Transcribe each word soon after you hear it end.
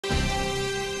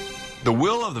The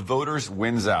will of the voters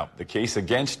wins out. The case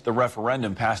against the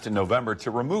referendum passed in November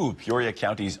to remove Peoria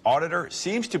County's auditor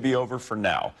seems to be over for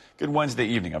now. Good Wednesday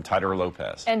evening. I'm Tyler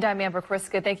Lopez. And I'm Amber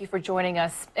Kriska. Thank you for joining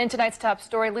us. In tonight's top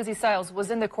story, Lizzie Siles was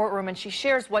in the courtroom and she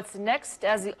shares what's next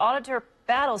as the auditor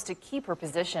battles to keep her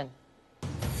position.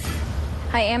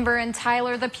 Hi, Amber and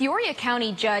Tyler. The Peoria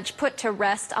County judge put to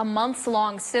rest a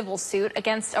months-long civil suit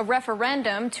against a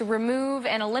referendum to remove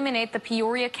and eliminate the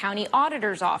Peoria County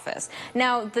Auditor's office.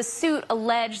 Now, the suit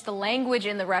alleged the language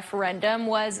in the referendum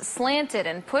was slanted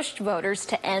and pushed voters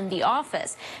to end the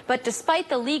office. But despite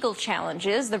the legal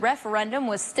challenges, the referendum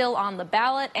was still on the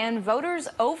ballot and voters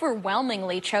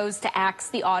overwhelmingly chose to axe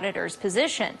the auditor's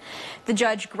position. The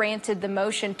judge granted the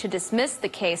motion to dismiss the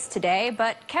case today,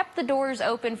 but kept the doors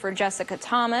open for Jessica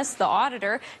Thomas, the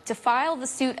auditor, to file the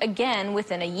suit again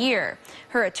within a year.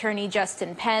 Her attorney,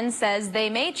 Justin Penn, says they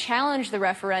may challenge the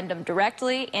referendum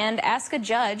directly and ask a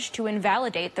judge to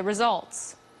invalidate the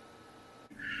results.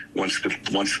 Once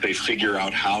they figure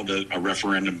out how a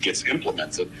referendum gets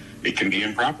implemented, it can be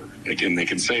improper. They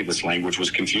can say this language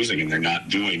was confusing and they're not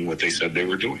doing what they said they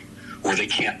were doing, or they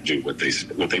can't do what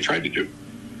they tried to do.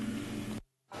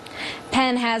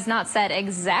 Penn has not said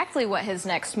exactly what his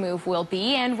next move will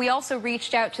be, and we also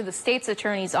reached out to the state's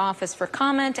attorney's office for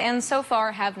comment and so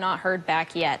far have not heard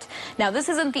back yet. Now, this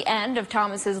isn't the end of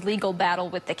Thomas's legal battle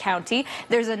with the county.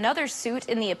 There's another suit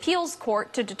in the appeals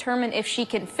court to determine if she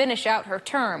can finish out her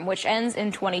term, which ends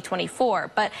in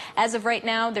 2024. But as of right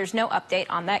now, there's no update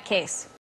on that case.